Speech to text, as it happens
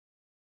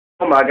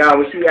Oh my God,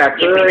 when she act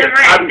good,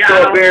 I be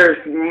so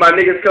embarrassed. My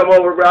niggas come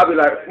over, bro. I be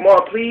like, Mom,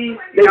 please.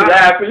 They be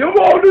laughing. Your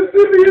mom just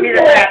sent me his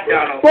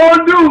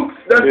Dukes.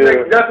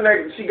 That's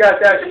like, she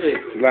got that shit.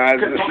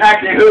 I'm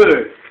acting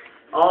good.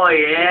 Oh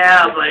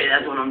yeah, buddy,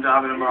 that's what I'm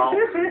talking about.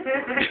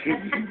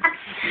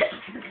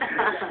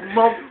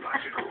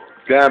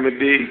 Diamond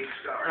D.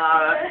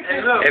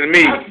 Hey, look, and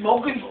me.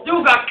 Smoking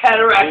still got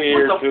cataract.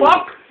 What the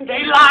fuck?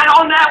 They lied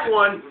on that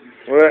one.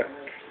 What?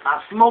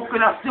 I smoke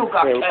and I still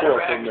got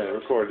cataract.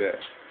 Record that.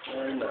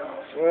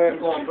 You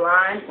going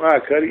blind? All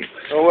right, Cuddy.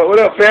 Oh, what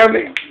up,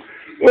 family?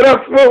 What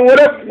up, cuz?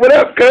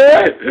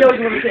 Yo,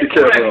 you want to take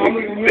correct,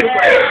 homie?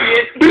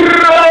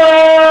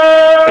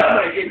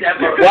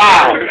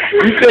 Wow.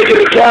 You taking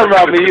the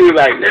camera off of you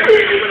like that.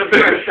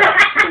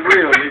 For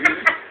real, nigga.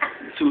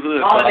 Too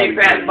hood. Holiday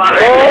fast by.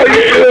 Oh,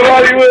 you still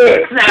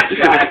Hollywood.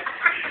 Snapshot.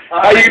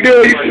 How you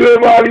doing? You still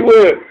in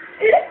Hollywood?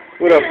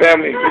 What up,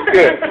 family? What's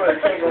good?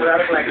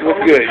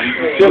 What's good?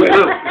 You chilling?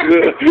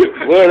 Good.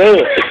 What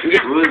up?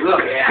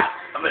 Yeah,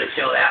 I'm going to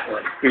show that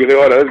one.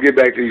 Hold on, let's get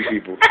back to these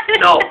people.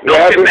 No,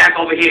 don't get back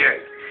over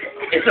here.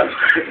 It's a...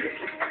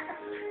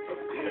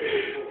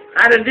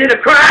 I done did a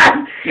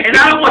crime, and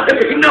I don't want to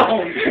be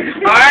known.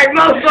 Alright,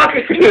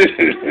 motherfucker?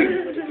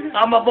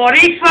 I'm about to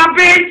eat my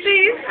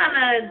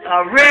bitches.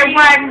 A red,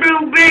 white, and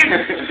blue bitch.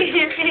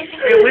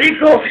 And when it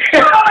goes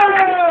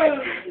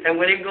down, and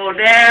when it go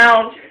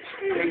down,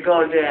 it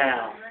go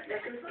down.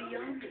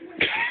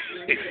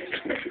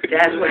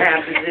 That's what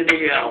happens in the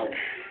show.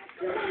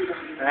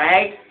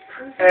 Right?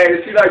 Hey,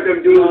 she like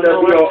them dudes that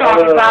be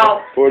on,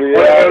 about 48.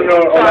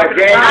 Like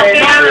gang. I'm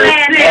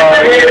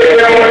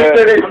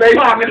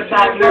talking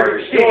about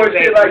murder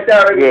shit like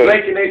that, they be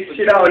blinking they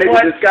shit out, and they be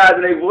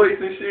disguising their voice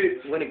and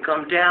shit. When it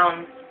come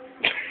down,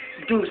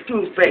 deuce,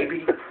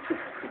 baby.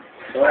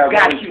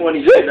 Got you on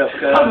these shit up,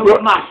 cuz. I'm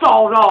with my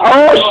salt off.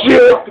 Oh,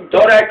 shit.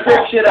 Throw that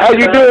crip shit up. How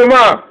you doing,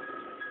 Mom?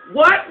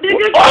 What,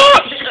 nigga?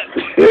 Oh,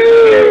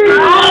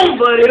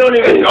 but they don't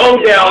even go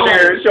down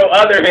there and show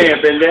other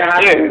hand, and then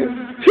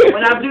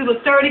when I do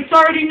the 30-30,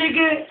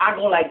 nigga, I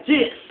go like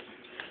this.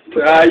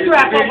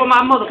 Strap over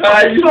my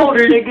motherfucking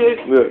shoulder,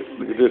 nigga.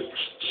 Look at this.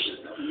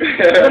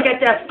 Look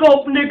at that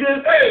scope,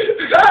 nigga.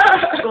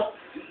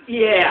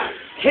 Yeah,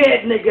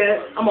 head,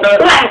 nigga. I'm gonna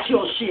blast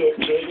your shit,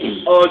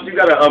 baby. Oh, you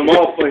got a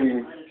mouth on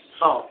you.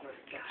 Oh.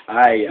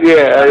 Yeah,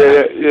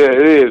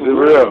 it is. It's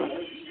real.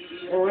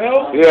 For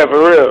real? Yeah, for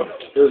real.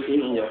 It was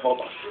eating your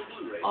whole.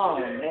 Oh,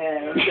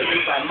 man. I'm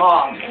getting my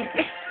mom.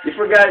 You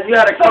forgot, you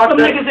had to cock some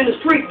niggas in the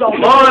street, though.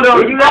 No,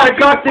 you gotta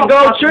cock the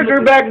gold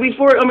trigger back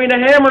before, the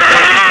hammer back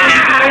before you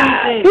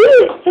do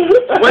anything.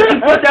 Once you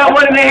put that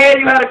one in the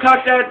head, you had to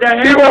cock that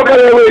hammer. You walk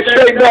that way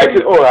straight back to,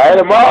 I had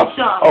him off.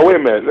 Oh, wait a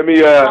minute, let me,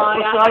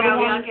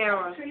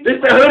 This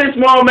the hoodest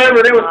mom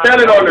ever, they was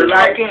telling on her,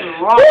 like, his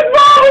mom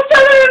was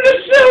telling him to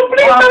shoot,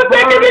 please don't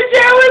take him to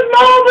jail, his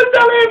mom was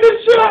telling him to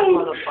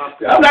shoot.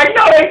 I'm like,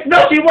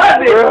 no, she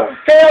wasn't.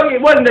 Hell, it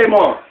wasn't their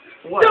mom.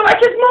 They're like,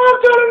 his mom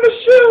told him to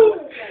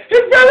shoot.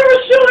 His brother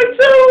was shooting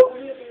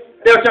too.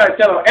 They were trying to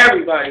tell on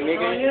everybody,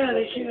 nigga. Oh yeah,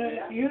 they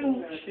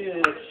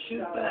should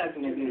shoot back,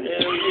 nigga.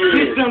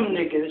 Get them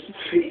niggas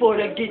before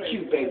they get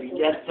you, baby.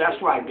 That's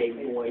right,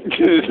 baby boy.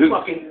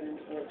 Fucking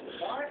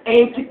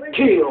aim to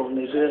kill,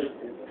 nigga.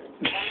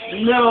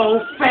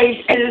 No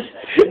faces,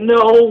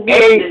 no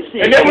witnesses.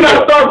 And then when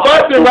I start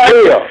busting right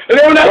here, and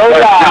then when I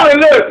start shooting,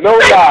 look, no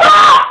lie.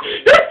 Stop!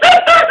 His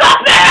sister's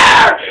up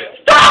there!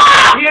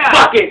 Stop! Yeah.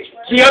 Fuck it.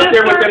 She up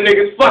there with them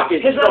niggas. Fuck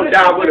it. She's gonna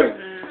die with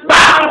him.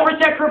 Trying to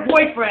protect her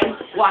boyfriend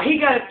while he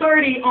got a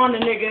 30 on the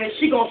nigga and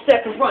she gonna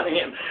step in front of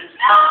him.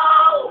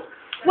 No!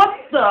 What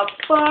the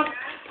fuck?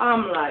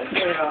 I'm like,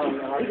 hell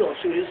no, he gonna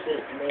shoot his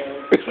sister,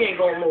 man. She ain't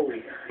gonna move.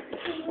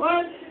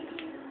 What?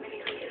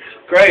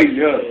 Crazy,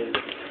 huh?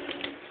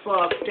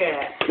 Fuck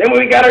that. Then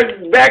when we got her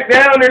back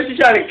down there, she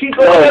tried to keep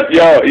going.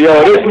 Yo,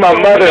 this is my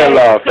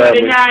mother-in-law,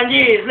 family. 39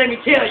 years, let me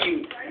tell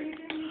you.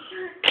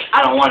 I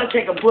don't want to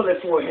take a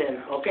bullet for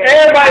him, okay?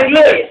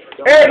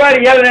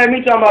 Everybody yelling at me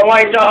talking about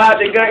why ain't y'all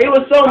hide the gun. It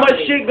was so much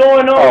shit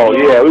going on. Oh,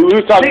 yeah, we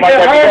was talking about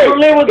that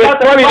today.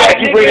 It's funny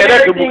that you bring that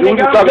up. We was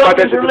talking about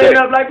that today.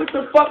 Like, what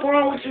the fuck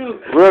wrong with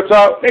you? Real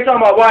talk? They talking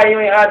about why you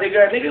ain't hide the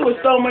gun. Nigga, it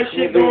was so much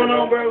shit going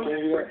on, bro.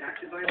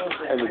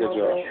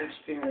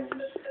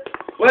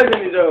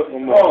 Wasn't it, though?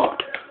 Come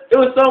on. It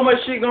was so much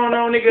shit going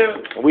on,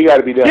 nigga. We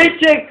gotta be done. This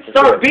chick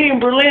started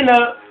beating Berlin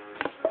up.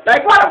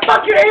 Like, why the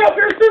fuck you ain't help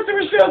your sister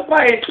and she'll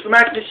fight?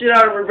 Smacked the shit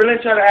out of her. Berlin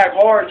trying to act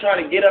hard,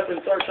 trying to get up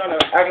and start trying to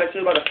act like she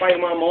was about to fight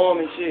my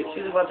mom and shit. She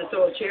was about to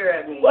throw a chair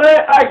at me. What?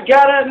 I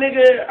got up,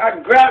 nigga.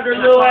 I grabbed her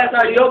little ass.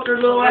 I yoked her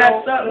little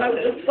ass up. Like,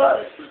 what the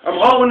fuck? I'm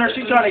holding her.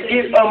 She trying to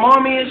get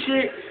mommy and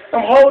shit.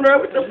 I'm holding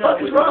her. What the fuck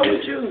is wrong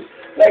with you?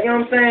 Like, you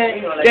know what I'm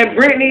saying? Then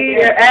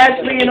Brittany and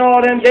Ashley and all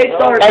them, they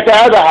started. At the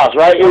other house,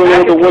 right? It was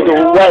with the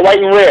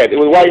white and red.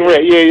 It was white and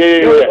red.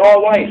 Yeah. It was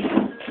all white.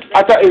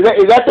 I thought, is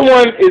that the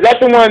one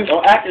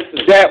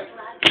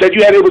that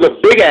you had? It was a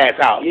big big ass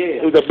house. Yeah.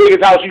 It was the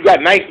biggest house you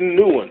got, nice and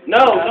new one. No.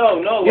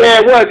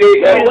 Yeah, it was.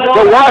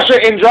 The washer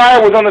and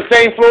dryer was on the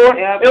same floor.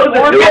 Yeah, it was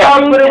a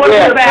house, but it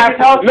wasn't a bad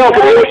house. No,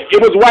 but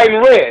it was white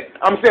and red.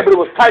 I'm saying, but it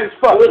was tight as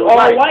fuck. It was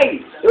all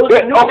white. It was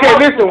a new okay,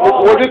 house. listen.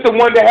 Was this the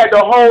one that had the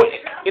hole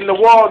in the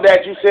wall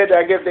that you said that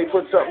I guess they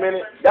put something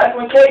in it? That's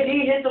when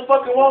KD hit the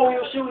fucking wall when he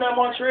was shooting at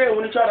Montreal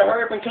when he tried to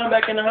hurry up and come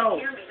back in the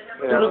house.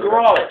 Through the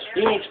garage.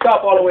 He didn't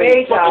stop all the way.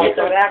 It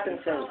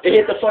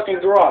hit the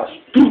fucking garage.